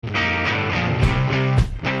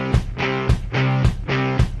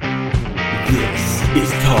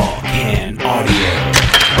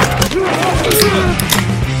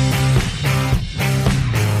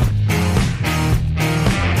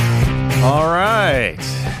right.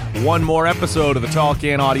 One more episode of the Tall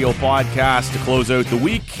Can Audio Podcast to close out the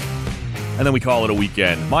week, and then we call it a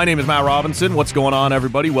weekend. My name is Matt Robinson. What's going on,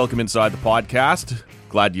 everybody? Welcome inside the podcast.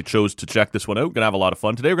 Glad you chose to check this one out. We're going to have a lot of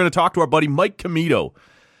fun today. We're going to talk to our buddy Mike Commito.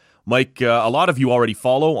 Mike, a lot of you already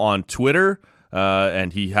follow on Twitter,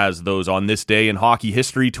 and he has those on this day in hockey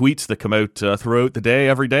history tweets that come out throughout the day,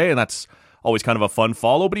 every day, and that's always kind of a fun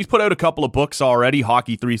follow. But he's put out a couple of books already,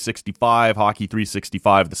 Hockey 365, Hockey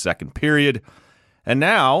 365, the second period, and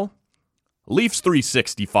now Leafs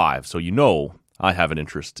 365. So you know I have an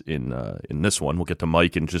interest in this one. We'll get to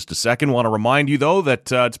Mike in just a second. Want to remind you, though,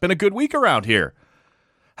 that it's been a good week around here.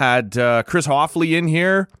 Had Chris Hoffley in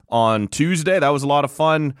here on Tuesday. That was a lot of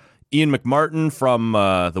fun. Ian McMartin from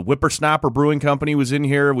the Whippersnapper Brewing Company was in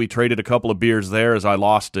here. We traded a couple of beers there as I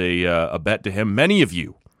lost a bet to him. Many of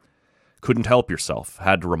you couldn't help yourself.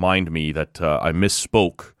 Had to remind me that I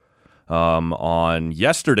misspoke on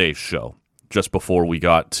yesterday's show just before we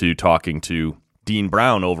got to talking to Dean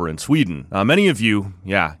Brown over in Sweden. Many of you,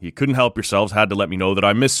 you couldn't help yourselves, had to let me know that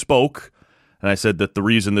I misspoke. And I said that the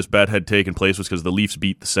reason this bet had taken place was because the Leafs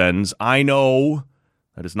beat the Sens. I know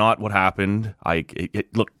that is not what happened.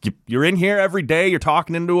 Look, you're in here every day. You're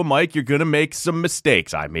talking into a mic. You're going to make some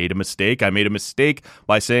mistakes. I made a mistake. I made a mistake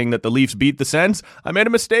by saying that the Leafs beat the Sens. I made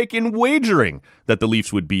a mistake in wagering that the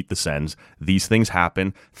Leafs would beat the Sens. These things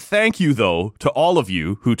happen. Thank you, though, to all of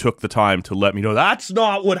you who took the time to let me know that's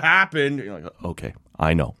not what happened. You're like, okay,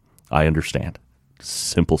 I know. I understand.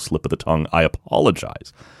 Simple slip of the tongue. I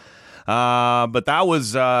apologize. But that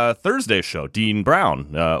was Thursday's show. Dean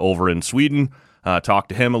Brown over in Sweden. Talked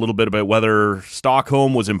to him a little bit about whether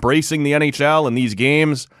Stockholm was embracing the NHL in these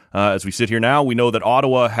games. As we sit here now, we know that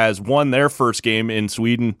Ottawa has won their first game in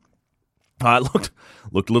Sweden. It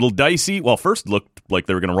looked a little dicey. Well, first it looked like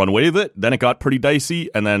they were going to run away with it. Then it got pretty dicey,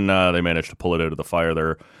 and then they managed to pull it out of the fire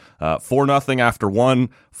there. 4-0 after 1,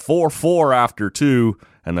 4-4 after 2,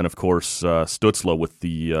 and then, of course, Stützle with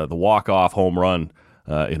the walk-off home run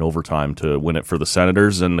in overtime to win it for the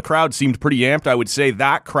Senators. And the crowd seemed pretty amped. I would say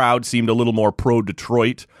that crowd seemed a little more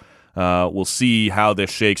pro-Detroit. We'll see how this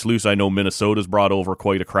shakes loose. I know Minnesota's brought over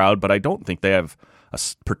quite a crowd, but I don't think they have a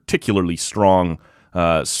particularly strong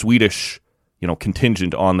Swedish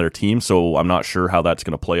contingent on their team, so I'm not sure how that's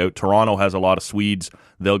going to play out. Toronto has a lot of Swedes.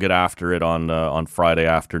 They'll get after it on Friday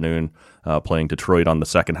afternoon, playing Detroit on the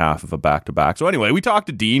second half of a back-to-back. So anyway, we talked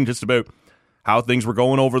to Dean just about how things were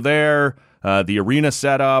going over there, the arena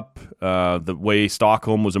setup, the way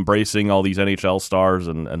Stockholm was embracing all these NHL stars,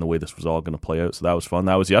 and the way this was all going to play out. So that was fun.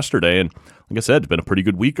 That was yesterday, and like I said, it's been a pretty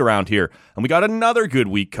good week around here. And we got another good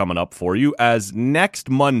week coming up for you, as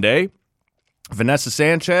next Monday, Vanessa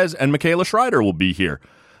Sanchez and Michaela Schreider will be here.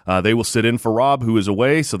 They will sit in for Rob, who is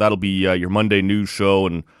away, so that'll be your Monday news show,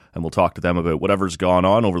 and we'll talk to them about whatever's gone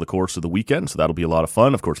on over the course of the weekend, so that'll be a lot of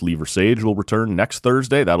fun. Of course, Lever Sage will return next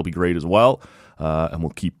Thursday. That'll be great as well, and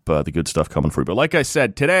we'll keep the good stuff coming for you. But like I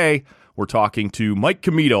said, today we're talking to Mike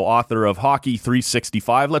Commito, author of Hockey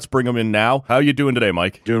 365. Let's bring him in now. How are you doing today,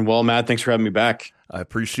 Mike? Doing well, Matt. Thanks for having me back. I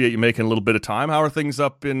appreciate you making a little bit of time. How are things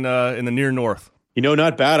up in the near north?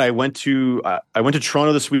 Not bad. I went to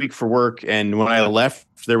Toronto this week for work, and when I left,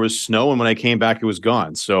 there was snow, and when I came back, it was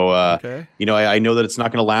gone. So, okay. I know that it's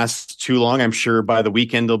not going to last too long. I'm sure by the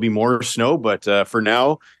weekend there'll be more snow, but for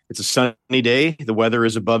now, it's a sunny day. The weather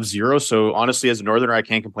is above zero, so honestly, as a northerner, I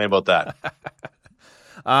can't complain about that.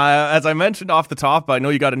 As I mentioned off the top, I know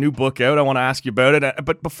you got a new book out. I want to ask you about it,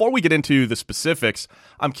 but before we get into the specifics,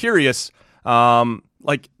 I'm curious.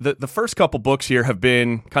 Like the first couple books here have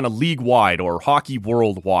been kind of league-wide or hockey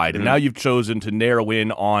worldwide, and now you've chosen to narrow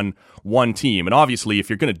in on one team. And obviously, if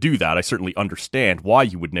you're going to do that, I certainly understand why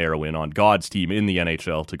you would narrow in on God's team in the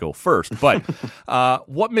NHL to go first. But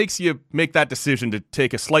what makes you make that decision to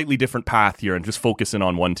take a slightly different path here and just focus in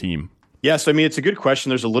on one team? Yes, I mean, it's a good question.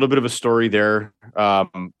 There's a little bit of a story there,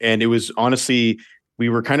 and it was honestly, we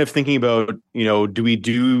were kind of thinking about, do we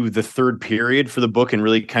do the third period for the book and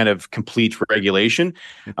really kind of complete regulation?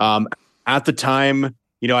 At the time,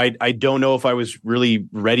 I don't know if I was really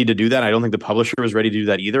ready to do that. I don't think the publisher was ready to do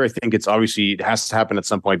that either. I think it has to happen at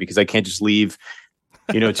some point, because I can't just leave,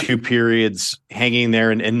 two periods hanging there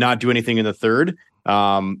and not do anything in the third.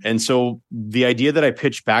 And so the idea that I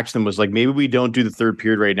pitched back to them was like, maybe we don't do the third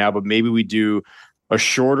period right now, but maybe we do a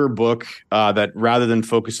shorter book that, rather than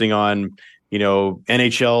focusing on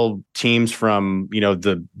NHL teams from,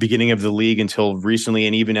 the beginning of the league until recently,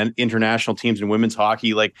 and even international teams in women's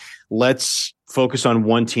hockey, like, let's focus on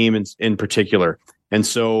one team in particular. And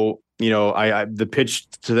so, the pitch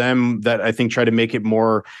to them that I think tried to make it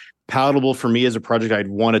more palatable for me as a project I'd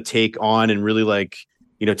want to take on and really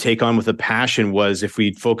take on with a passion was if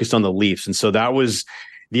we focused on the Leafs. And so that was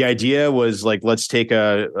the idea, was like, let's take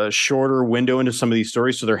a shorter window into some of these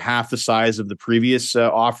stories. So they're half the size of the previous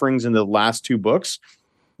offerings in the last two books,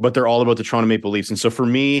 but they're all about the Toronto Maple Leafs. And so for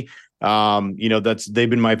me, they've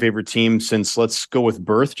been my favorite team since, let's go with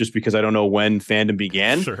birth, just because I don't know when fandom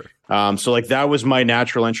began. Sure. So like that was my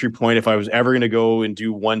natural entry point. If I was ever going to go and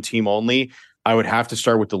do one team only, I would have to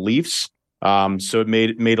start with the Leafs. So it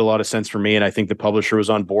made a lot of sense for me. And I think the publisher was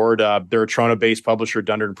on board. They're a Toronto based publisher,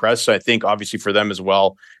 Dunderd Press. So I think obviously for them as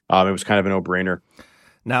well, it was kind of a no brainer.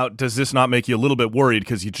 Now, does this not make you a little bit worried?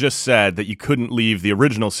 Because you just said that you couldn't leave the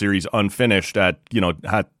original series unfinished at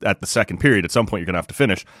the second period. At some point, you're going to have to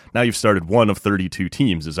finish. Now you've started one of 32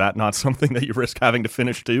 teams. Is that not something that you risk having to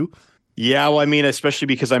finish too? Yeah, well, I mean, especially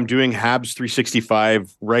because I'm doing Habs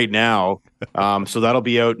 365 right now. So that'll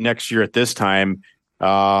be out next year at this time.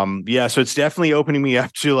 So it's definitely opening me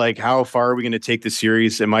up to like, how far are we going to take the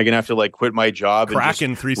series? Am I going to have to like quit my job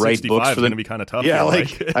Kraken and just 365 write books for is going to be kind of tough. Yeah,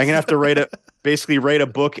 like I'm going to have to write a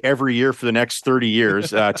book every year for the next 30 years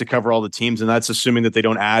to cover all the teams, and that's assuming that they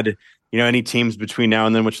don't add any teams between now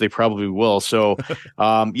and then, which they probably will. So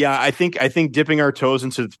I think dipping our toes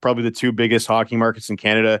into probably the two biggest hockey markets in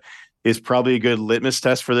Canada is probably a good litmus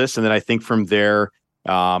test for this, and then I think from there,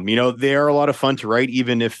 they are a lot of fun to write,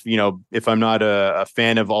 even if I'm not a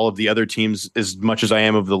fan of all of the other teams as much as I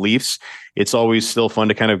am of the Leafs. It's always still fun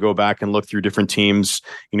to kind of go back and look through different teams,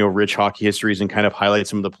 rich hockey histories, and kind of highlight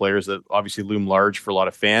some of the players that obviously loom large for a lot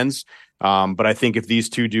of fans. But I think if these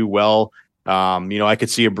two do well, I could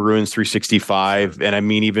see a Bruins 365, and I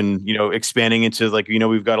mean, even, expanding into like,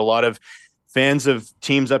 we've got a lot of fans of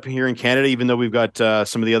teams up here in Canada, even though we've got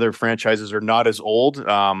some of the other franchises are not as old.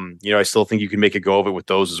 I still think you can make a go of it with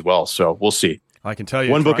those as well. So we'll see. I can tell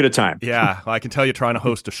you one book at a time. Yeah, I can tell you trying to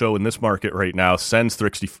host a show in this market right now, Sens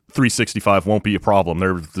 365 won't be a problem.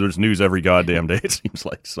 There's news every goddamn day, it seems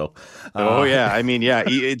like. So, I mean,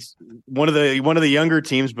 it's one of the younger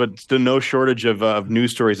teams, but still no shortage of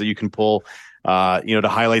news stories that you can pull. To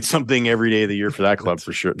highlight something every day of the year for that club,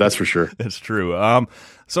 for sure. That's for sure. It's true.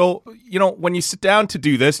 So, when you sit down to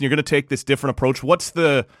do this and you're going to take this different approach, what's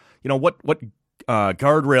the, what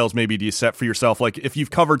guardrails maybe do you set for yourself? Like if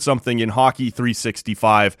you've covered something in Hockey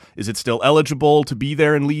 365, is it still eligible to be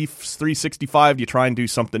there in Leafs 365? Do you try and do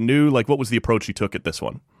something new? Like what was the approach you took at this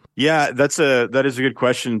one? Yeah, that is a good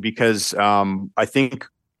question, because I think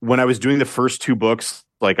when I was doing the first two books,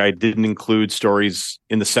 like I didn't include stories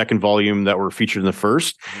in the second volume that were featured in the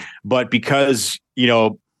first, but because,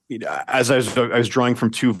 as I was drawing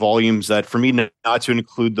from two volumes, that for me not to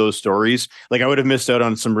include those stories, like I would have missed out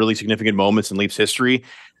on some really significant moments in Leafs history.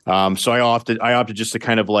 So I opted just to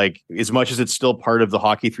kind of like, as much as it's still part of the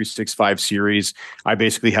Hockey 365 series, I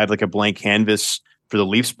basically had like a blank canvas for the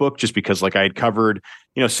Leafs book, just because like I had covered,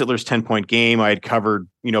 Sittler's 10-point game. I had covered,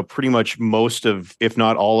 pretty much most of, if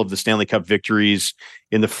not all of the Stanley Cup victories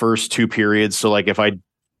in the first two periods. So like if I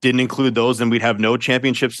didn't include those, then we'd have no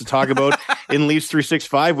championships to talk about in Leafs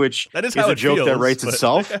 365, which that is a joke feels, that writes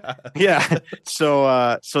itself. Yeah.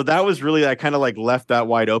 So that was really, I kind of like left that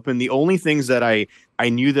wide open. The only things that I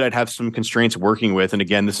knew that I'd have some constraints working with, and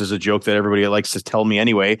again, this is a joke that everybody likes to tell me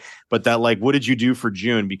anyway, but that like, what did you do for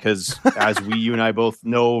June? Because as you and I both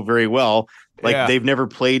know very well, like they've never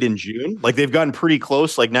played in June. Like they've gotten pretty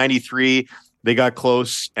close, like 93, they got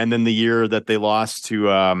close. And then the year that they lost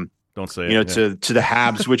to, don't say to the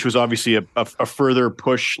Habs, which was obviously a further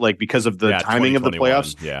push, like because of the timing of the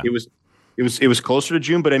playoffs. Yeah. It was closer to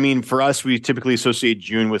June, but I mean, for us, we typically associate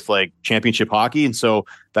June with like championship hockey, and so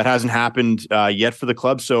that hasn't happened yet for the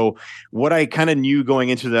club. So what I kind of knew going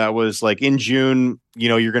into that was like in June,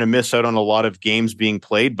 you're going to miss out on a lot of games being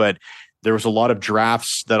played, but there was a lot of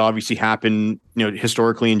drafts that obviously happen,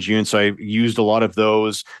 historically in June. So I used a lot of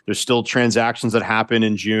those. There's still transactions that happen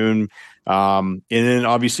in June. And then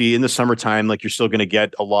obviously in the summertime, like you're still going to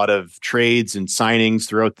get a lot of trades and signings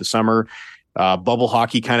throughout the summer. Bubble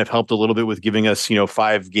hockey kind of helped a little bit with giving us, 4 or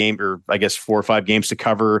 5 games to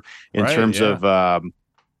cover in terms of,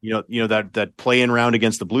 that play-in round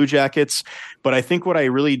against the Blue Jackets. But I think what I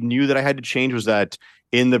really knew that I had to change was that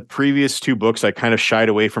in the previous two books, I kind of shied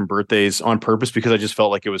away from birthdays on purpose, because I just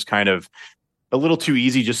felt like it was kind of a little too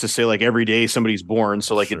easy just to say like every day somebody's born.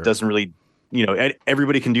 So like It doesn't really,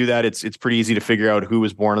 everybody can do that. It's pretty easy to figure out who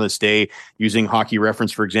was born on this day using Hockey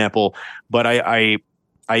Reference, for example. But I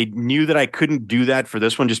knew that I couldn't do that for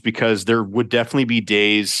this one, just because there would definitely be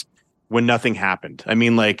days when nothing happened. I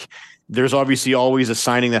mean, like there's obviously always a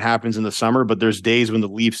signing that happens in the summer, but there's days when the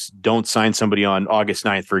Leafs don't sign somebody on August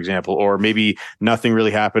 9th, for example, or maybe nothing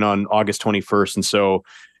really happened on August 21st. And so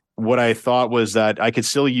what I thought was that I could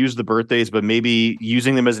still use the birthdays, but maybe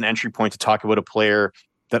using them as an entry point to talk about a player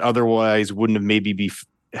that otherwise wouldn't have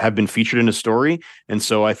have been featured in a story. And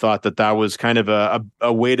so I thought that was kind of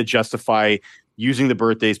a way to justify using the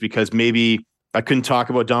birthdays, because maybe I couldn't talk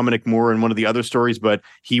about Dominic Moore in one of the other stories, but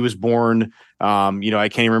he was born, I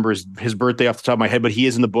can't even remember his birthday off the top of my head, but he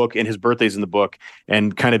is in the book and his birthday's in the book,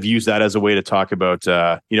 and kind of use that as a way to talk about,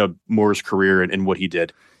 Moore's career and what he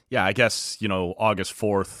did. Yeah, I guess, August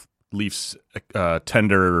 4th, Leafs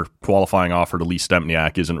tender qualifying offer to Lee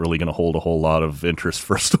Stempniak isn't really going to hold a whole lot of interest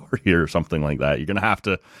for a story or something like that. You're going to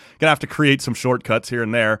have to create some shortcuts here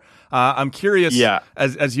and there. I'm curious,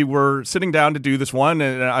 as you were sitting down to do this one,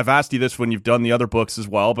 and I've asked you this when you've done the other books as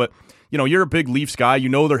well, but you're a big Leafs guy. You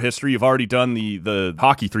know their history. You've already done the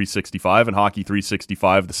Hockey 365 and Hockey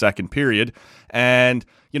 365, the second period, and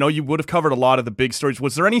you would have covered a lot of the big stories.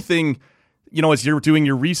 Was there anything, as you're doing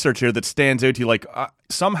your research here, that stands out to you, like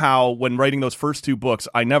somehow when writing those first two books,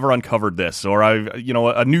 I never uncovered this, or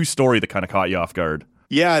a new story that kind of caught you off guard?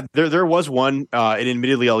 Yeah, there was one, and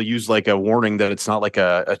admittedly, I'll use like a warning that it's not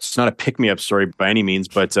it's not a pick-me-up story by any means,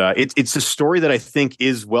 but it's a story that I think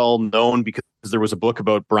is well known because there was a book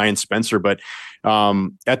about Brian Spencer. But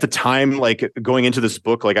at the time, like going into this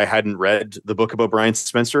book, like I hadn't read the book about Brian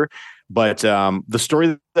Spencer, but the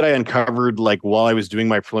story that I uncovered like while I was doing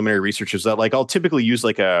my preliminary research is that like I'll typically use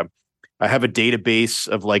I have a database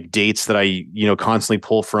of like dates that I constantly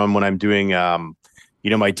pull from when I'm doing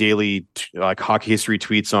my daily like hockey history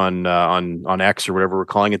tweets on X or whatever we're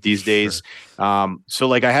calling it these days. So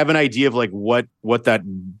like I have an idea of like what that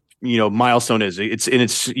milestone is.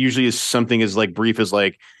 It's usually something as like brief as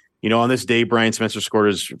like on this day Brian Spencer scored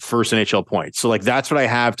his first NHL point. So like that's what I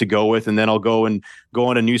have to go with, and then I'll go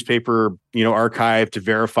on a newspaper archive to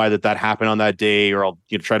verify that happened on that day, or I'll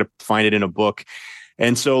try to find it in a book.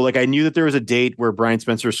 And so like I knew that there was a date where Brian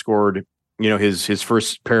Spencer scored his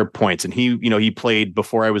first pair of points, and he played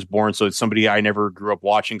before I was born. So it's somebody I never grew up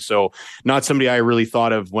watching. So not somebody I really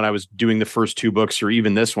thought of when I was doing the first two books or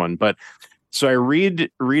even this one. But so I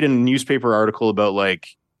read a newspaper article about like,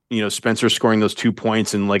 Spencer scoring those 2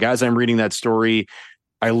 points. And like, as I'm reading that story,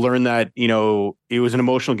 I learned that, it was an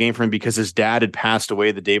emotional game for him because his dad had passed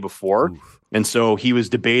away the day before. Oof. And so he was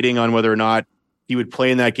debating on whether or not he would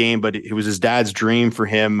play in that game, but it was his dad's dream for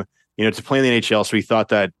him to play in the NHL. So he thought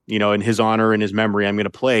that, in his honor and his memory, I'm going to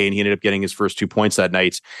play. And he ended up getting his first 2 points that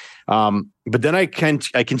night. But then I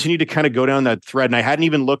continued to kind of go down that thread, and I hadn't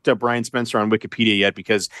even looked up Brian Spencer on Wikipedia yet,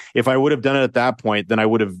 because if I would have done it at that point, then I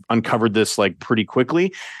would have uncovered this like pretty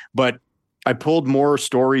quickly. But I pulled more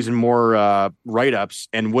stories and more write-ups.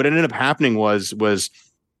 And what ended up happening was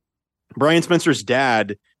Brian Spencer's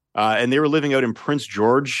dad, and they were living out in Prince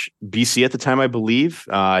George, BC at the time, I believe.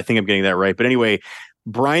 I think I'm getting that right. But anyway,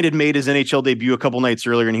 Brian had made his NHL debut a couple nights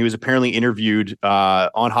earlier, and he was apparently interviewed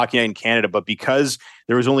on Hockey Night in Canada. But because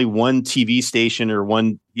there was only one TV station or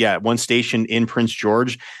one station in Prince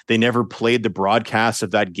George, they never played the broadcast of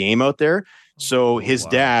that game out there. So his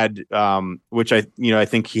dad, which I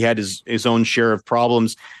think he had his own share of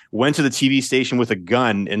problems, went to the TV station with a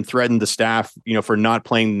gun and threatened the staff, for not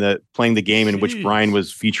playing the game in which Brian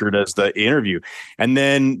was featured as the interview. And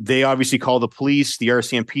then they obviously call the police, the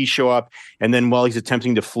RCMP show up. And then while he's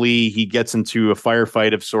attempting to flee, he gets into a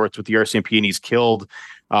firefight of sorts with the RCMP, and he's killed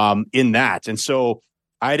in that. And so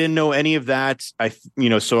I didn't know any of that.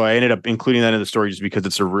 So I ended up including that in the story just because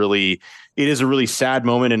it is a really sad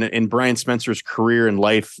moment in Brian Spencer's career and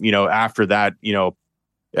life. After that,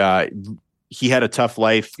 he had a tough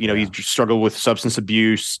life. He struggled with substance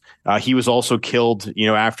abuse. He was also killed,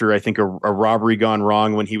 after I think a robbery gone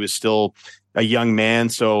wrong when he was still a young man.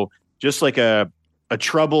 So just like a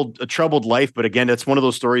troubled life. But again, that's one of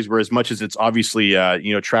those stories where, as much as it's obviously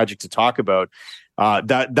tragic to talk about,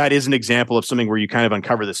 that is an example of something where you kind of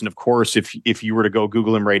uncover this. And of course, if you were to go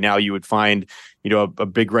Google him right now, you would find a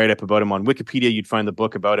big write-up about him on Wikipedia. You'd find the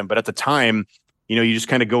book about him. But at the time, you just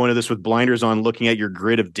kind of go into this with blinders on, looking at your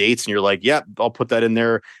grid of dates, and you're like, yeah, I'll put that in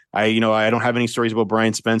there. I don't have any stories about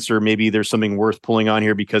Brian Spencer. Maybe there's something worth pulling on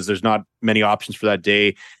here because there's not many options for that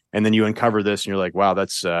day. And then you uncover this, and you're like, wow,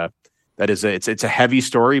 it's a heavy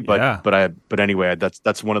story, but anyway,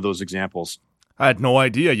 that's one of those examples. I had no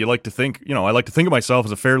idea. I like to think of myself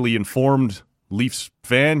as a fairly informed Leafs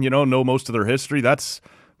fan, know most of their history. That's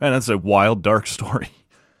a wild, dark story.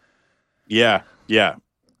 Yeah.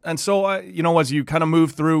 And so, as you kind of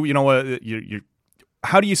move through,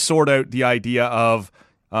 how do you sort out the idea of,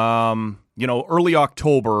 early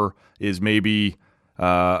October is maybe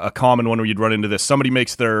a common one where you'd run into this. Somebody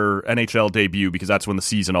makes their NHL debut because that's when the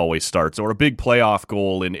season always starts, or a big playoff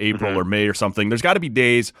goal in April or May or something. There's got to be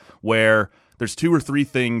days where there's 2 or 3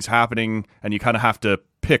 things happening, and you kind of have to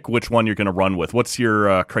pick which one you're going to run with. What's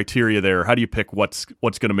your criteria there? How do you pick what's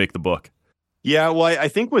going to make the book? Yeah, well, I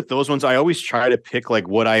think with those ones, I always try to pick like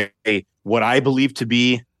what I believe to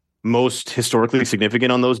be most historically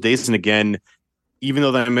significant on those days. And again, even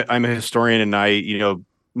though I'm a historian, and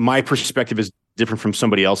my perspective is different from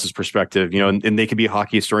somebody else's perspective, and they could be a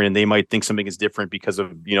hockey historian and they might think something is different because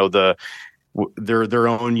of, their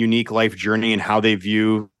own unique life journey and how they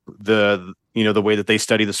view the way that they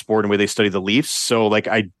study the sport and the way they study the Leafs. So like,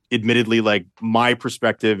 I admittedly, like, my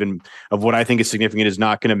perspective and of what I think is significant is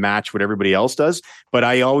not going to match what everybody else does. But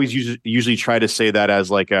I always usually try to say that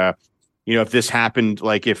as like if this happened,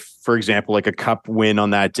 like if, for example, like a cup win on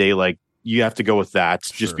that day, like you have to go with that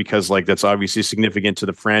just because like that's obviously significant to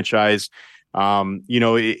the franchise.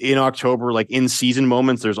 In October, like in season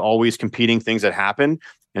moments, there's always competing things that happen.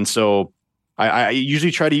 And so I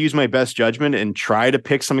usually try to use my best judgment and try to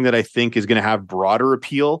pick something that I think is going to have broader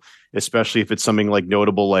appeal, especially if it's something like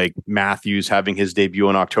notable, like Matthews having his debut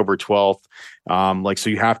on October 12th. So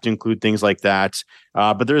you have to include things like that.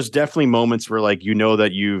 But there's definitely moments where like,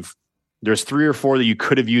 that there's 3 or 4 that you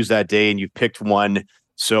could have used that day and you've picked one.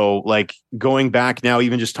 So like going back now,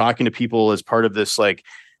 even just talking to people as part of this, like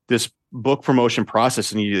this book promotion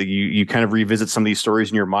process, and you kind of revisit some of these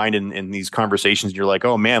stories in your mind and these conversations, and you're like,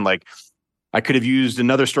 oh man, like I could have used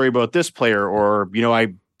another story about this player, or, I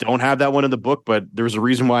don't have that one in the book, but there's a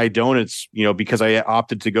reason why I don't. It's, because I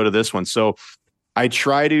opted to go to this one. So I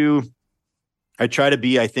try to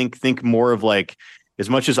be, I think more of like, as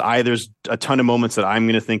much as there's a ton of moments that I'm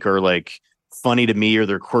going to think are like funny to me, or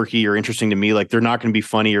they're quirky or interesting to me. Like they're not going to be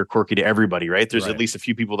funny or quirky to everybody, right? There's at least a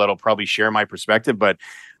few people that'll probably share my perspective, but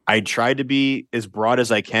I tried to be as broad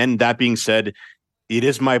as I can. That being said, it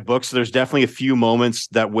is my book, so there's definitely a few moments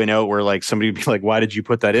that went out where like somebody would be like, why did you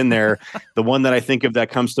put that in there? The one that I think of that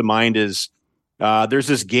comes to mind is there's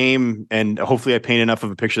this game, and hopefully I paint enough of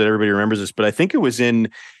a picture that everybody remembers this, but I think it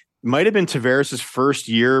might have been Tavares' first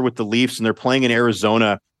year with the Leafs, and they're playing in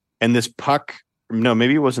Arizona, and this puck, no,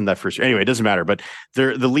 maybe it wasn't that first year. Anyway, it doesn't matter, but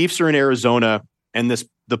the Leafs are in Arizona, and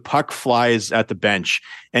the puck flies at the bench,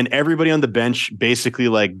 and everybody on the bench basically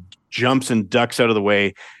like jumps and ducks out of the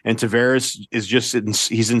way. And Tavares is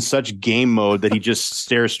he's in such game mode that he just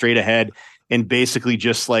stares straight ahead and basically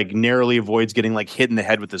just like narrowly avoids getting like hit in the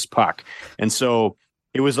head with this puck. And so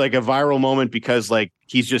it was like a viral moment because like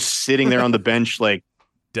he's just sitting there on the bench, like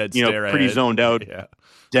dead stare pretty ahead. Zoned out. Yeah.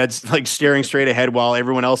 Dead, like staring straight ahead while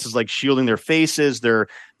everyone else is like shielding their faces. They're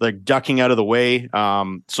like ducking out of the way.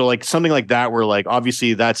 So like something like that, where like,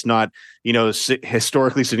 obviously that's not,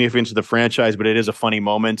 historically significant to the franchise, but it is a funny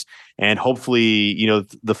moment. And hopefully,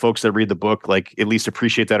 the folks that read the book, like at least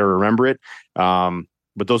appreciate that or remember it.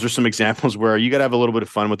 But those are some examples where you got to have a little bit of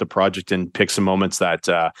fun with the project and pick some moments that,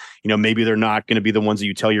 maybe they're not going to be the ones that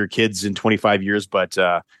you tell your kids in 25 years, but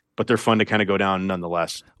they're fun to kind of go down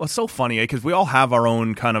nonetheless. Well, it's so funny because we all have our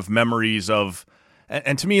own kind of memories of,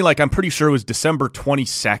 and to me, like I'm pretty sure it was December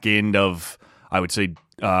 22nd of, I would say,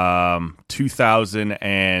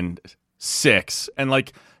 2006, and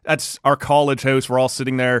like that's our college house. We're all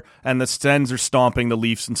sitting there, and the Stens are stomping the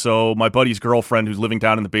Leafs, and so my buddy's girlfriend, who's living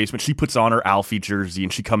down in the basement, she puts on her Alfie jersey,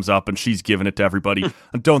 and she comes up, and she's giving it to everybody.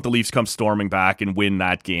 And don't the Leafs come storming back and win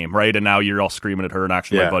that game, right? And now you're all screaming at her, and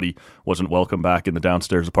actually my buddy wasn't welcome back in the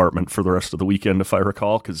downstairs apartment for the rest of the weekend, if I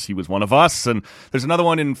recall, because he was one of us. And there's another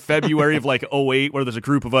one in February of like '08 where there's a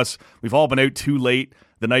group of us. We've all been out too late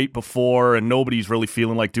the night before, and nobody's really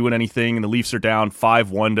feeling like doing anything, and the Leafs are down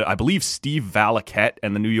 5-1 to, I believe, Steve Valaket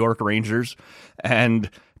and the New York Rangers, and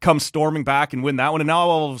come storming back and win that one, and now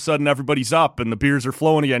all of a sudden everybody's up, and the beers are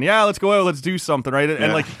flowing again. Yeah, let's go out, let's do something, right?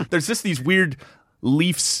 And like, there's just these weird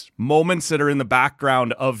Leafs moments that are in the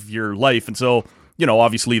background of your life, and so,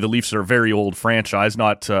 obviously the Leafs are a very old franchise.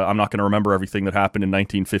 I'm not going to remember everything that happened in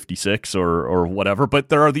 1956 or whatever, but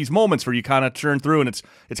there are these moments where you kind of churn through, and it's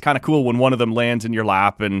kind of cool when one of them lands in your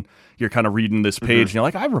lap and you're kind of reading this page and you're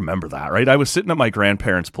like, I remember that, right? I was sitting at my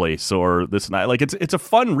grandparents' place or this and that. Like it's a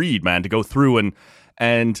fun read, man, to go through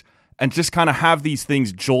and just kind of have these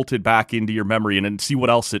things jolted back into your memory and see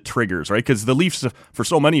what else it triggers, right? Because the Leafs, for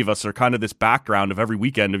so many of us, are kind of this background of every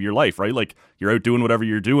weekend of your life, right? Like you're out doing whatever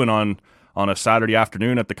you're doing on a Saturday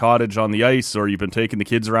afternoon at the cottage on the ice, or you've been taking the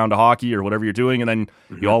kids around to hockey or whatever you're doing, and then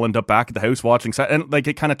you all end up back at the house watching. And like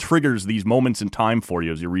it kind of triggers these moments in time for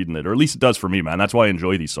you as you're reading it, or at least it does for me, man. That's why I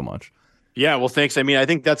enjoy these so much. Yeah, well, thanks. I mean, I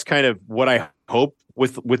think that's kind of what I hope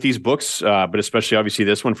with these books, but especially obviously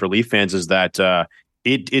this one for Leaf fans, is that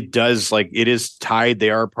it does, like, it is tied. They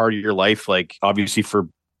are a part of your life, like obviously for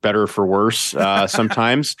better or for worse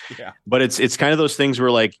sometimes. Yeah. But it's kind of those things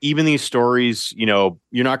where like even these stories, you know,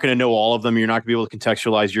 you're not going to know all of them. You're not going to be able to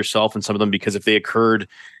contextualize yourself in some of them because if they occurred,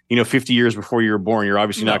 you know, 50 years before you were born, you're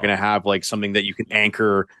obviously not going to have like something that you can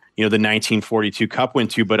anchor, you know, the 1942 Cup win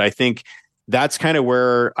to. But I think that's kind of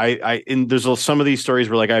where and there's some of these stories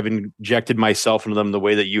where like I've injected myself into them the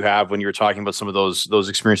way that you have when you were talking about some of those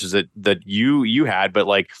experiences that you had. But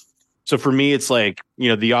like, so for me, it's like, you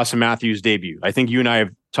know, the Austin Matthews debut. I think you and I have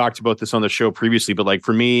talked about this on the show previously, but like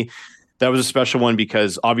for me, that was a special one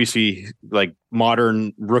because obviously like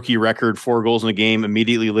modern rookie record, 4 goals in a game,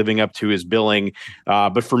 immediately living up to his billing.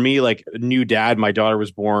 But for me, like new dad, my daughter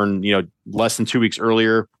was born, you know, less than 2 weeks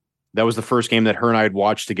earlier. That was the first game that her and I had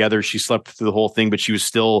watched together. She slept through the whole thing, but she was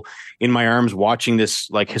still in my arms watching this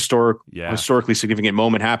like historically significant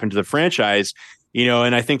moment happen to the franchise. You know,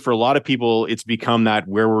 and I think for a lot of people, it's become that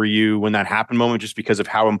where were you when that happened moment, just because of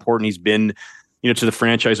how important he's been, you know, to the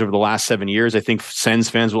franchise over the last 7 years. I think Sens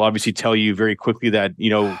fans will obviously tell you very quickly that, you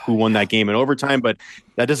know, who won that game in overtime, but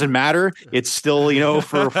that doesn't matter. It's still, you know,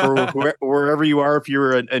 for wherever you are, if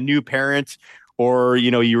you're a new parent or,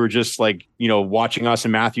 you know, you were just like, you know, watching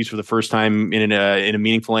Austin Matthews for the first time in a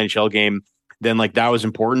meaningful NHL game, then like that was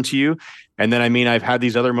important to you. And then, I mean, I've had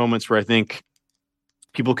these other moments where I think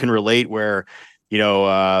people can relate where, you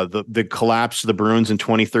know, the collapse of the Bruins in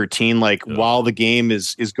 2013, like while the game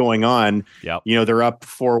is going on, you know, they're up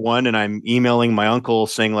 4-1 and I'm emailing my uncle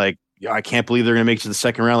saying like, yeah, I can't believe they're going to make it to the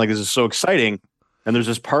second round. Like, this is so exciting. And there's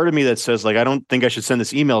this part of me that says like, I don't think I should send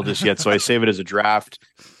this email just yet. So I save it as a draft,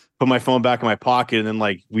 put my phone back in my pocket, and then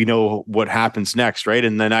like we know what happens next, right?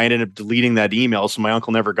 And then I ended up deleting that email, so my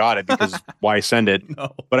uncle never got it because why send it?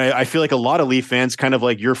 No. But I feel like a lot of Leaf fans, kind of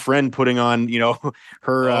like your friend putting on, you know,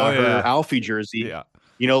 her Alfie jersey. Yeah.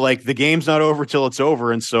 You know, like the game's not over till it's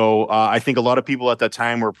over, and so I think a lot of people at that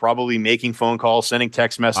time were probably making phone calls, sending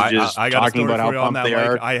text messages, I got talking about how pumped they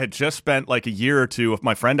are. I had just spent like a year or two with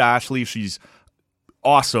my friend Ashley. She's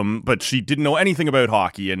awesome, but she didn't know anything about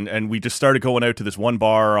hockey, and we just started going out to this one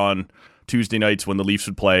bar on Tuesday nights when the Leafs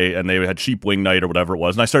would play, and they had sheep wing night or whatever it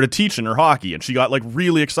was, and I started teaching her hockey, and she got like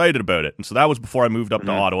really excited about it. And so that was before I moved up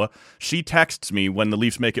to Ottawa. She texts me when the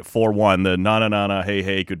Leafs make it 4-1, the na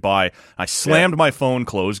hey goodbye. I slammed my phone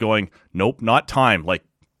closed, going, nope, not time. Like,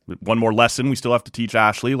 one more lesson we still have to teach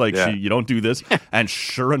Ashley, like you don't do this. And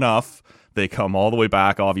sure enough, they come all the way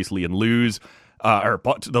back obviously and lose.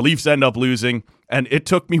 The Leafs end up losing, and it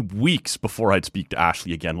took me weeks before I'd speak to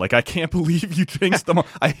Ashley again. Like, I can't believe you jinxed them.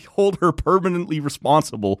 I hold her permanently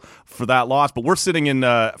responsible for that loss. But we're sitting in,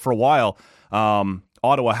 for a while,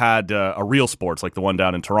 Ottawa had a Real Sports, like the one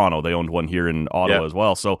down in Toronto. They owned one here in Ottawa as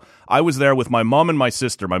well. So I was there with my mom and my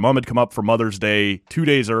sister. My mom had come up for Mother's Day 2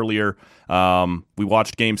 days earlier. We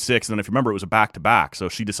watched Game 6, and then if you remember, it was a back-to-back. So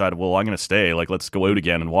she decided, well, I'm going to stay. Like, let's go out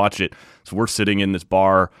again and watch it. So we're sitting in this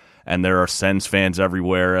bar, and there are Sens fans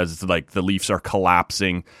everywhere as like the Leafs are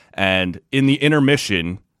collapsing. And in the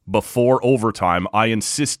intermission before overtime, I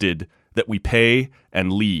insisted that we pay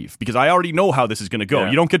and leave because I already know how this is going to go.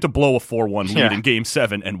 You don't get to blow a 4-1 lead in Game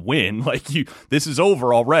 7 and win. Like, this is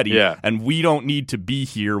over already, and we don't need to be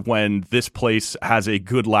here when this place has a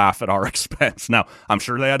good laugh at our expense. Now, I'm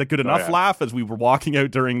sure they had a good enough laugh as we were walking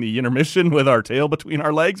out during the intermission with our tail between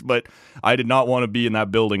our legs, but I did not want to be in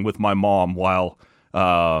that building with my mom while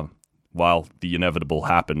the inevitable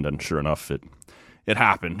happened, and sure enough, it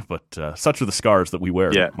happened. But such are the scars that we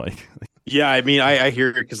wear, Mike. Yeah, I mean, I hear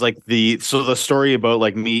it because like the story about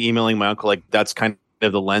like me emailing my uncle, like that's kind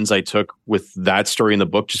of the lens I took with that story in the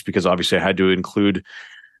book, just because obviously I had to include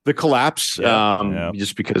the collapse,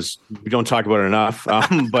 just because we don't talk about it enough.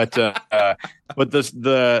 But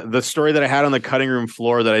the story that I had on the cutting room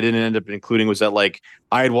floor that I didn't end up including was that like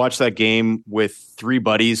I had watched that game with 3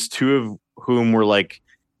 buddies, 2 of whom were like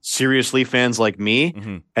serious Leaf fans like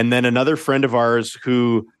me, and then another friend of ours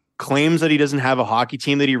who claims that he doesn't have a hockey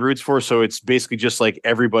team that he roots for, so it's basically just like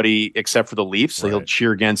everybody except for the Leafs, so he'll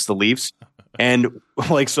cheer against the Leafs. And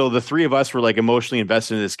like, so the 3 of us were like emotionally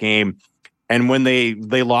invested in this game, and when they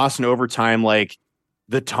lost in overtime, like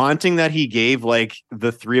the taunting that he gave like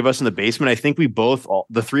the 3 of us in the basement, I think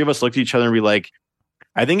the 3 of us looked at each other and we like,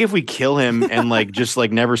 I think if we kill him and like just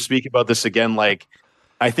like never speak about this again, like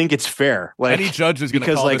I think it's fair. Like, any judge is going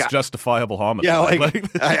to call this justifiable homicide. Yeah, like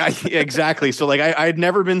I exactly. So like I'd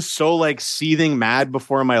never been so like seething mad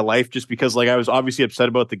before in my life, just because like I was obviously upset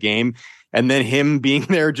about the game, and then him being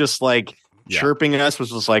there just like chirping us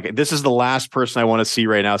was just like, this is the last person I want to see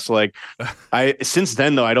right now. So like since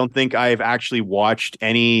then though, I don't think I've actually watched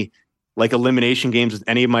any like elimination games with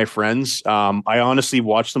any of my friends. I honestly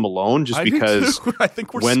watched them alone just because I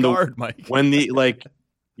think we're scarred, Mike. When the like.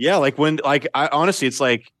 Yeah, like when, like, I honestly, it's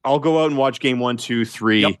like I'll go out and watch game 1, 2,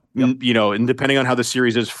 3, you know, and depending on how the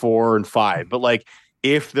series is 4 and 5. But like,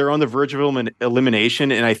 if they're on the verge of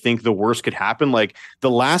elimination, and I think the worst could happen, like the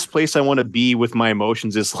last place I want to be with my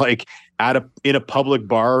emotions is like in a public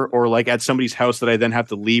bar, or like at somebody's house that I then have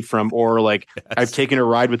to leave from, or like I've taken a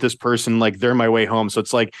ride with this person, like they're my way home. So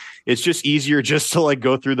it's like it's just easier just to like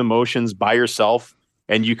go through the motions by yourself,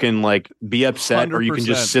 and you can like be upset 100%. Or you can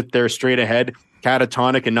just sit there straight ahead,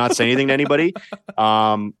 catatonic, and not say anything to anybody.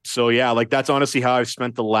 So yeah, like that's honestly how I've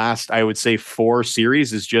spent the last, I would say, 4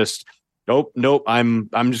 series, is just nope, I'm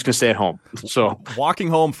just gonna stay at home. So walking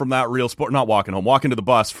home from that Real Sport, not walking home, walking to the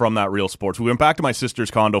bus from that Real Sports. We went back to my sister's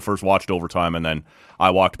condo first, watched overtime, and then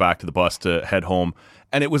I walked back to the bus to head home.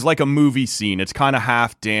 And it was like a movie scene. It's kind of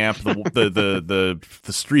half damp. The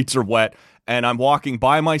streets are wet. And I'm walking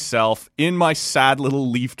by myself in my sad little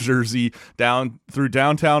Leaf jersey down through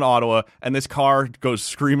downtown Ottawa, and this car goes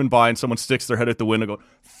screaming by, and someone sticks their head out the window going,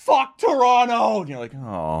 "Fuck Toronto!" And you're like,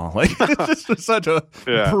 oh, like it's just such a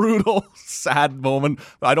brutal, sad moment.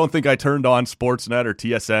 I don't think I turned on Sportsnet or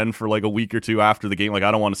TSN for like a week or two after the game. Like,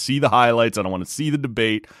 I don't want to see the highlights. I don't want to see the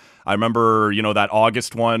debate. I remember, you know, that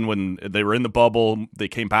August one when they were in the bubble. They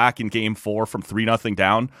came back in Game 4 from 3-0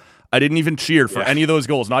 down. I didn't even cheer for any of those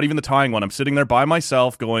goals, not even the tying one. I'm sitting there by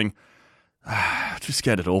myself going, just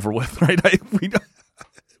get it over with, right?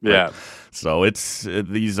 Yeah. So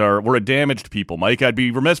we're a damaged people, Mike. I'd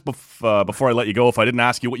be remiss before I let you go if I didn't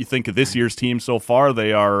ask you what you think of this year's team so far.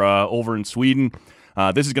 They are over in Sweden.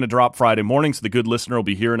 This is going to drop Friday morning, so the good listener will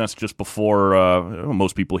be hearing us just before,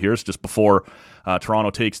 most people hear us just before Toronto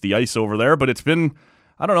takes the ice over there. But it's been,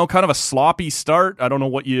 I don't know, kind of a sloppy start. I don't know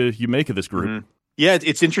what you make of this group. Mm-hmm. Yeah,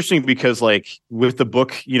 it's interesting because like with the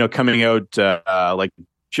book, you know, coming out like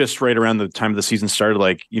just right around the time of the season started,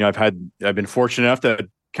 like, you know, I've been fortunate enough that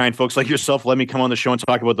kind folks like yourself let me come on the show and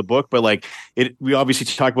talk about the book, but like we obviously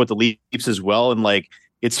talk about the Leafs as well. And like,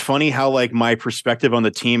 it's funny how like my perspective on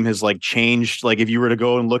the team has like changed. Like if you were to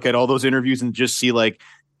go and look at all those interviews and just see like,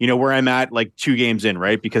 you know, where I'm at like 2 games in,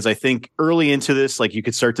 right? Because I think early into this, like you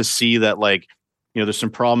could start to see that like, you know, there's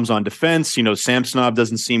some problems on defense. You know, Samsonov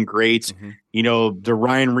doesn't seem great. Mm-hmm. You know, the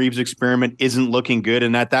Ryan Reeves experiment isn't looking good.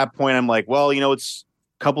 And at that point, I'm like, well, you know, it's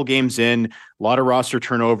a couple games in, a lot of roster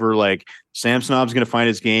turnover. Like Samsonov's going to find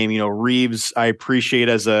his game. You know, Reeves, I appreciate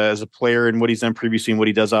as a player and what he's done previously and what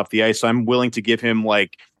he does off the ice. So I'm willing to give him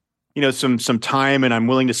like, you know, some time, and I'm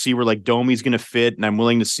willing to see where like Domi's going to fit, and I'm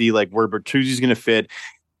willing to see like where Bertuzzi's going to fit.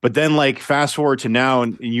 But then like fast forward to now,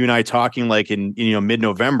 and you and I talking like in you know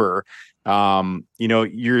mid-November. You know,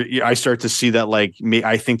 I start to see that like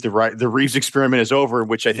I think the Reeves experiment is over,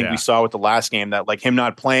 which I think we saw with the last game, that like him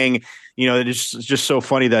not playing, you know, it's just so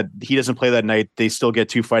funny that he doesn't play that night. They still get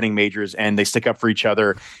 2 fighting majors, and they stick up for each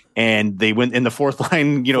other, and they win in the fourth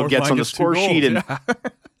line, you know, gets on the score sheet. And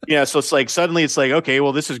yeah, so it's like suddenly it's like, okay,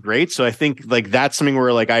 well, this is great. So I think like that's something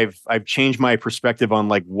where like I've changed my perspective on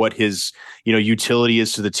like what his, you know, utility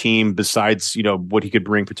is to the team besides, you know, what he could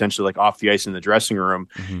bring potentially like off the ice in the dressing room.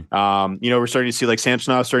 Mm-hmm. You know, we're starting to see like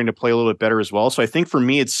Samsonov starting to play a little bit better as well. So I think for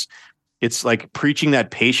me, it's like preaching that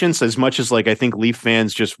patience as much as like I think Leaf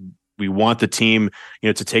fans just we want the team, you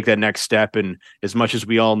know, to take that next step. And as much as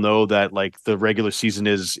we all know that like the regular season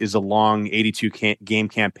is a long 82 game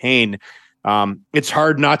campaign. It's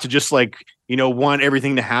hard not to just like, you know, want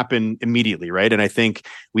everything to happen immediately. Right. And I think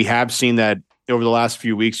we have seen that over the last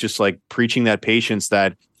few weeks, just like preaching that patience,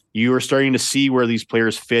 that you are starting to see where these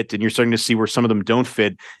players fit, and you're starting to see where some of them don't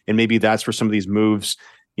fit. And maybe that's where some of these moves,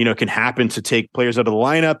 you know, can happen to take players out of the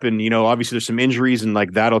lineup. And, you know, obviously there's some injuries, and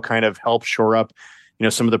like that'll kind of help shore up, you know,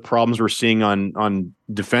 some of the problems we're seeing on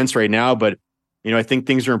defense right now. But, you know, I think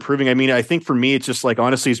things are improving. I mean, I think for me, it's just like,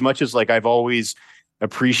 honestly, as much as like I've always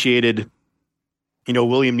appreciated, you know,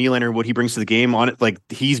 William Nylander, what he brings to the game on it, like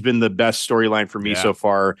he's been the best storyline for me so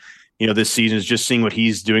far, you know, this season, is just seeing what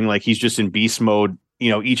he's doing. Like he's just in beast mode, you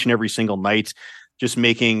know, each and every single night, just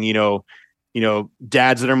making, you know,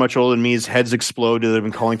 dads that are much older than me, his heads explode that have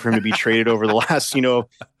been calling for him to be traded over the last, you know,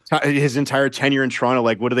 his entire tenure in Toronto.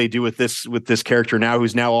 Like, what do they do with this character now,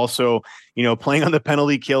 who's now also, you know, playing on the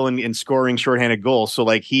penalty kill and scoring shorthanded goals. So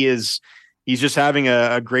like he's just having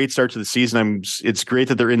a great start to the season. It's great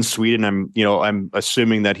that they're in Sweden. I'm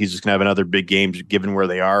assuming that he's just gonna have another big game given where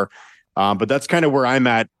they are. But that's kind of where I'm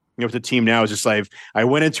at, you know, with the team now. Is just like I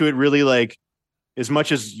went into it really like, as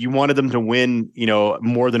much as you wanted them to win, you know,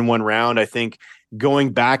 more than one round, I think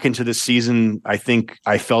going back into the season, I think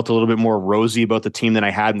I felt a little bit more rosy about the team than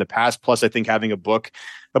I had in the past. Plus, I think having a book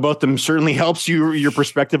about them certainly helps your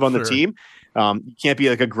perspective on the team. You can't be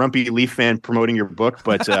like a grumpy Leaf fan promoting your book,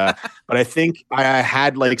 but I think I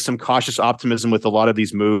had like some cautious optimism with a lot of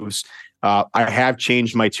these moves. I have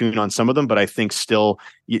changed my tune on some of them, but I think still,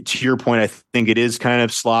 to your point, I think it is kind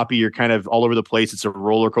of sloppy. You're kind of all over the place. It's a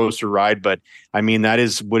roller coaster ride, but I mean, that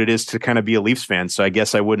is what it is to kind of be a Leafs fan. So I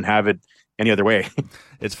guess I wouldn't have it any other way.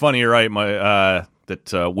 It's funny, you're right.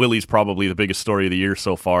 That Willie's probably the biggest story of the year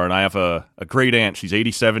so far, and I have a great aunt. She's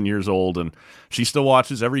 87 years old, and she still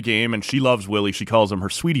watches every game, and she loves Willie. She calls him her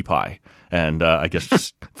sweetie pie, and I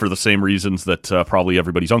guess for the same reasons that probably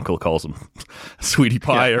everybody's uncle calls him sweetie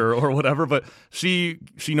pie or whatever. But she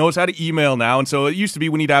knows how to email now, and so it used to be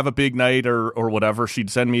when he'd have a big night or whatever, she'd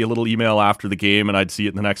send me a little email after the game, and I'd see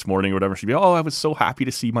it the next morning or whatever. She'd be, "Oh, I was so happy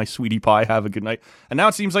to see my sweetie pie have a good night." And now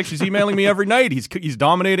it seems like she's emailing me every night. He's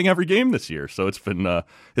dominating every game this year, so it's been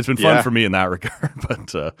fun for me in that regard.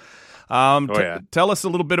 But tell us a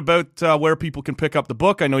little bit about where people can pick up the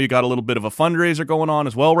book. I know you got a little bit of a fundraiser going on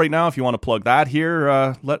as well right now. If you want to plug that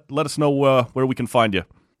here, let us know where we can find you.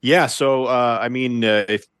 Yeah, so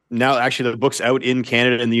if now actually the book's out in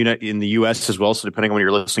Canada and in the US as well. So depending on where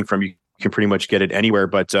you're listening from, you can pretty much get it anywhere.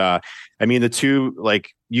 But the two,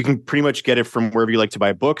 like, you can pretty much get it from wherever you like to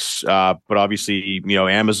buy books. But obviously,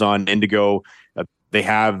 Amazon, Indigo. They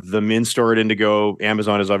have them in store at Indigo.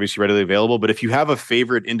 Amazon is obviously readily available. But if you have a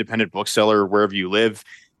favorite independent bookseller wherever you live,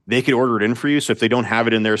 they could order it in for you. So if they don't have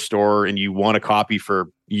it in their store and you want a copy for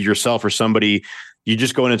yourself or somebody, you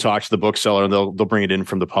just go in and talk to the bookseller and they'll bring it in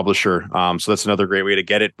from the publisher. So that's another great way to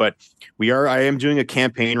get it. But I am doing a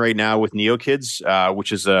campaign right now with Neo Kids,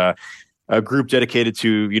 which is a group dedicated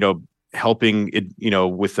to, helping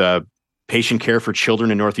with patient care for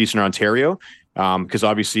children in Northeastern Ontario. Because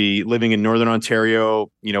obviously living in Northern Ontario,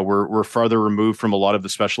 we're farther removed from a lot of the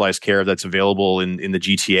specialized care that's available in the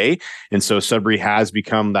GTA. And so Sudbury has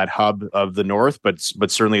become that hub of the North, but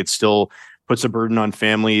certainly it still puts a burden on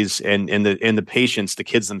families and the patients, the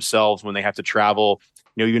kids themselves, when they have to travel,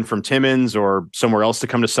 even from Timmins or somewhere else to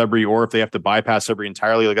come to Sudbury, or if they have to bypass Sudbury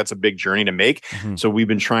entirely, like that's a big journey to make. Mm-hmm. So we've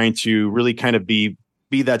been trying to really kind of be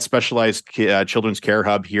that specialized children's care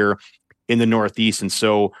hub here in the Northeast. And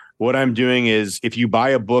so what I'm doing is, if you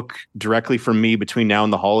buy a book directly from me between now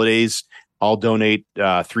and the holidays, I'll donate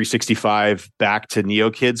 $365 back to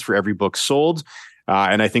Neo Kids for every book sold.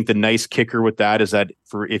 And I think the nice kicker with that is that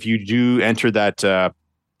if you do enter that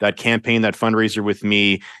campaign, that fundraiser with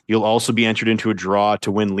me, you'll also be entered into a draw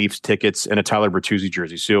to win Leafs tickets and a Tyler Bertuzzi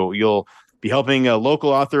jersey. So you'll be helping a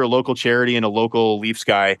local author, a local charity, and a local Leafs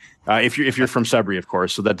guy. If you're from Sudbury, of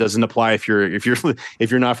course. So that doesn't apply if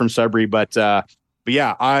you're not from Sudbury, but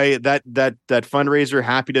yeah, that fundraiser,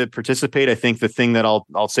 happy to participate. I think the thing that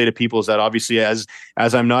I'll say to people is that obviously as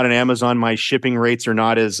I'm not an Amazon, my shipping rates are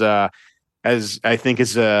not as I think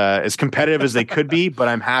as competitive as they could be, but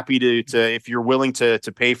I'm happy to if you're willing to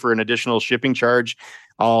pay for an additional shipping charge,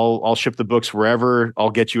 I'll ship the books wherever.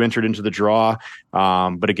 I'll get you entered into the draw.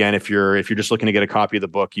 But again, if you're just looking to get a copy of the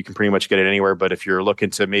book, you can pretty much get it anywhere. But if you're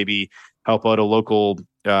looking to maybe help out a local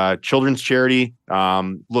children's charity,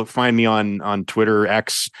 find me on Twitter,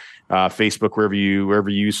 X, Facebook, wherever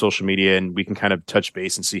you use social media, and we can kind of touch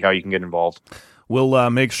base and see how you can get involved. We'll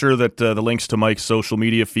make sure that the links to Mike's social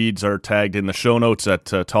media feeds are tagged in the show notes at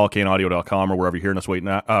tallcanaudio.com or wherever you're hearing us right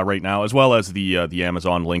now, as well as the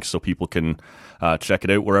Amazon links, so people can check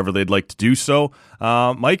it out wherever they'd like to do so.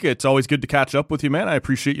 Mike, it's always good to catch up with you, man. I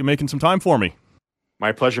appreciate you making some time for me.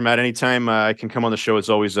 My pleasure, Matt. Anytime I can come on the show, it's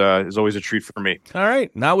always a treat for me. All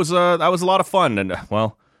right, that was a lot of fun, and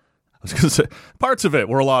well, I was going to say parts of it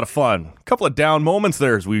were a lot of fun. A couple of down moments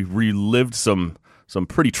there as we relived some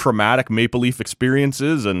pretty traumatic Maple Leaf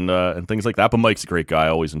experiences and things like that. But Mike's a great guy. I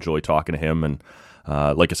always enjoy talking to him. And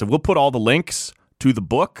like I said, we'll put all the links to the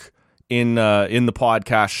book in the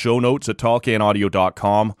podcast show notes at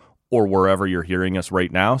tallcanaudio.com or wherever you're hearing us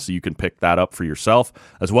right now, so you can pick that up for yourself,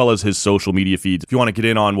 as well as his social media feeds. If you want to get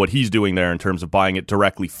in on what he's doing there in terms of buying it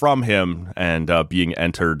directly from him and being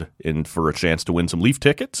entered in for a chance to win some Leaf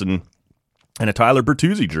tickets and a Tyler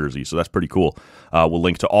Bertuzzi jersey. So that's pretty cool. We'll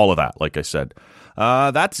link to all of that, like I said.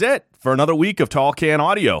 That's it for another week of Tall Can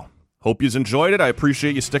Audio. Hope you've enjoyed it. I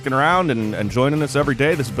appreciate you sticking around and joining us every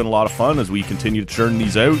day. This has been a lot of fun as we continue to churn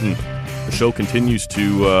these out, and the show continues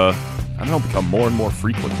to, become more and more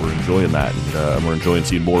frequent. We're enjoying that, and we're enjoying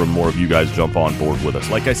seeing more and more of you guys jump on board with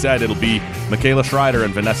us. Like I said, it'll be Michaela Schreider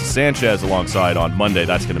and Vanessa Sanchez alongside on Monday.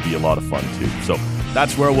 That's going to be a lot of fun, too. So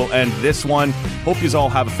that's where we'll end this one. Hope you all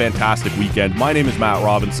have a fantastic weekend. My name is Matt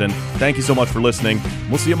Robinson. Thank you so much for listening.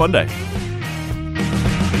 We'll see you Monday.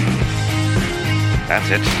 That's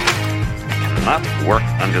it. Cannot work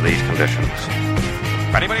under these conditions.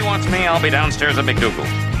 If anybody wants me, I'll be downstairs at McDougal.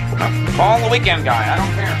 Call the weekend guy. I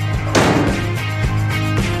don't care.